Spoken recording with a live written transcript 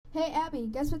Hey, Abby,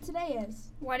 guess what today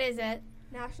is? What is it?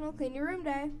 National Clean Your Room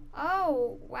Day.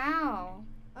 Oh, wow.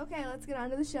 Okay, let's get on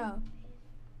to the show.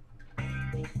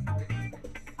 Fifth grade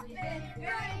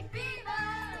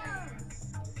fever!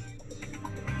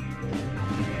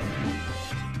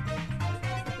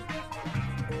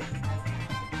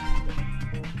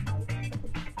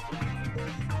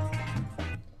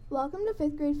 Welcome to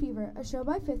Fifth Grade Fever, a show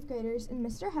by fifth graders in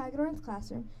Mr. Hagedorn's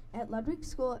classroom at Ludwig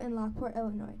School in Lockport,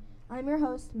 Illinois. I'm your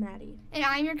host, Maddie. And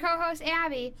I'm your co-host,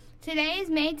 Abby. Today is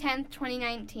May 10th,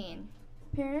 2019.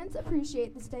 Parents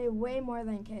appreciate this day way more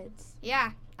than kids.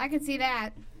 Yeah, I could see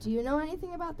that. Do you know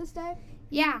anything about this day?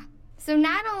 Yeah, so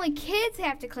not only kids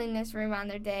have to clean this room on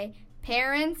their day,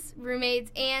 parents,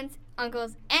 roommates, aunts,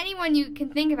 uncles, anyone you can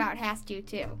think about has to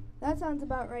too. That sounds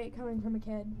about right coming from a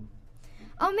kid.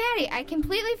 Oh, Maddie, I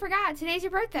completely forgot. Today's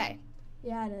your birthday.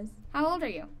 Yeah, it is. How old are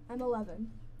you? I'm 11.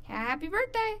 Happy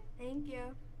birthday. Thank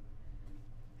you.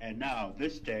 And now,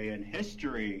 this day in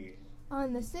history.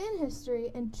 On this day in history,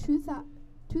 in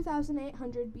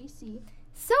 2800 BC,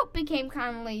 Soap became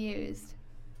commonly used.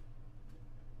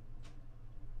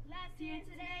 Let's hear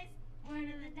today's word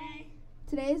of the day.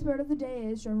 Today's word of the day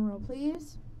is, drum roll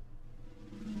please,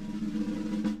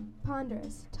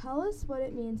 ponderous. Tell us what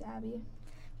it means, Abby.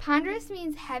 Ponderous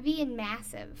means heavy and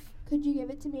massive. Could you give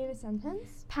it to me in a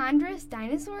sentence? Ponderous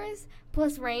dinosaurs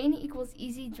plus rain equals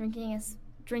easy drinking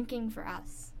for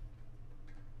us.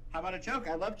 How about a joke?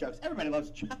 I love jokes. Everybody loves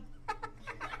jokes.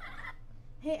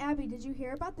 Hey, Abby, did you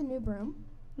hear about the new broom?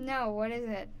 No, what is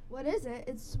it? What is it?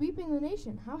 It's sweeping the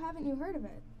nation. How haven't you heard of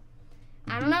it?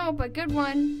 I don't know, but good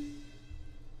one.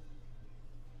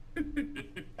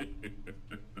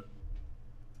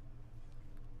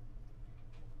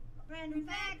 Random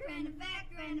fact, random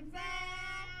fact, random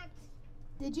fact.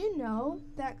 Did you know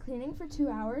that cleaning for 2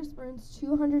 hours burns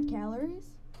 200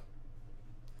 calories?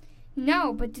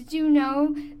 No, but did you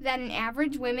know that an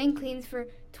average woman cleans for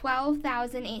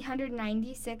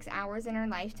 12,896 hours in her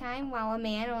lifetime, while a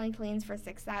man only cleans for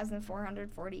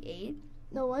 6,448?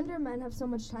 No wonder men have so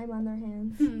much time on their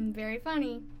hands. Very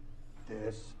funny.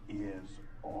 This is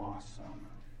awesome.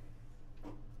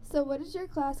 So what is your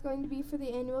class going to be for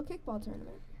the annual kickball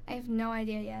tournament? I have no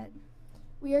idea yet.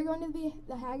 We are going to be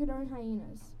the Hagedorn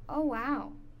Hyenas. Oh,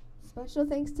 wow. Special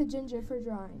thanks to Ginger for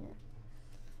drawing it.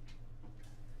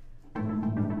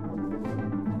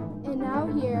 And now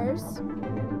here's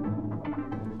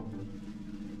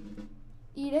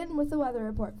Eden with the weather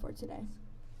report for today.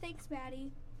 Thanks,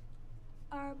 Maddie.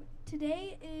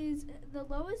 Today is the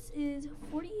lowest is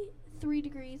 43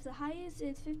 degrees, the highest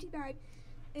is 59,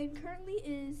 and currently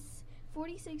is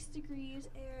 46 degrees,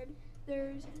 and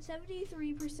there's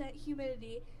 73%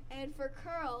 humidity. And for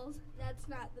curls, that's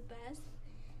not the best.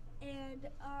 And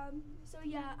so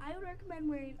yeah, I would recommend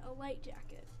wearing a light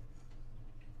jacket.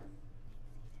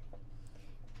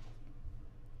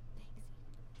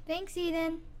 Thanks,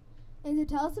 Eden. And to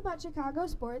tell us about Chicago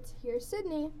sports, here's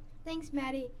Sydney. Thanks,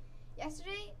 Maddie.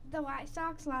 Yesterday, the White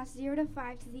Sox lost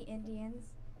 0-5 to the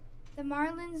Indians. The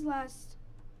Marlins lost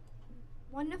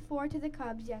 1-4 to the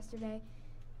Cubs yesterday.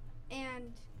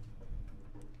 And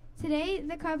today,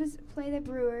 the Cubs play the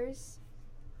Brewers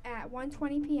at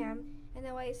 1:20 p.m., and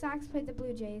the White Sox play the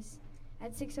Blue Jays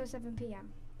at 6:07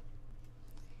 p.m.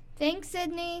 Thanks,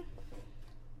 Sydney.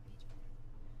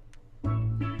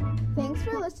 Thanks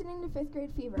for listening to Fifth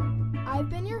Grade Fever. I've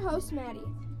been your host, Maddie.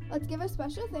 Let's give a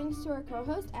special thanks to our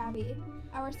co-host, Abby,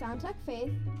 our sound tech,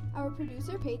 Faith, our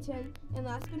producer, Peyton, and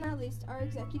last but not least, our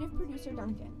executive producer,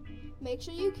 Duncan. Make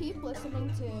sure you keep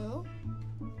listening to